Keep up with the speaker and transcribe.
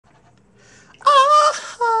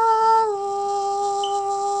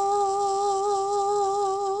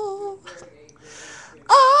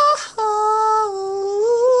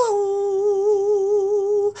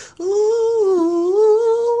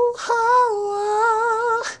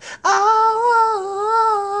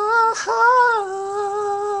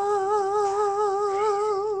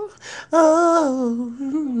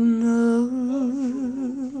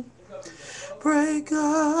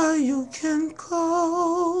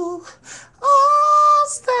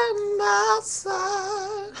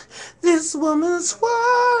This woman's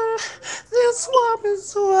worth, this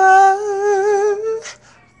woman's worth.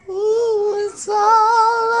 Ooh, it's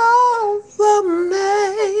all over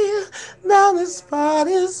me. Now this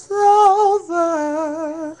party's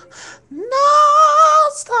over. Now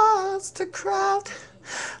starts the crowd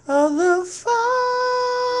of the fire.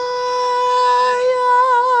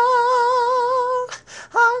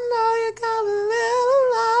 I know you got a little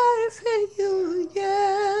life in you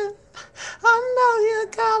yet. I know you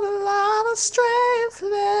got a lot of strength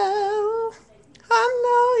left. I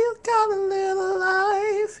know you got a little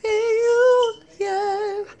life in you,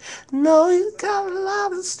 yeah. Know you got a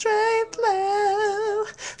lot of strength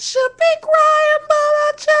left. Should be crying, but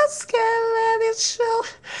I just can't let it show.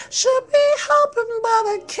 Should be hoping, but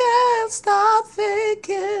I can't stop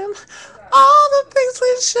thinking. All the things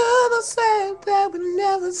we should have said that we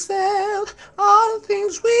never said. All the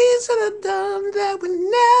things we should have done that we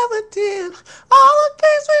never did. All the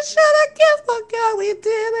things we should have given, but God, we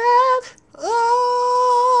didn't.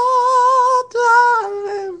 Oh,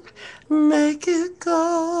 darling, make it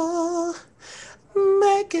go.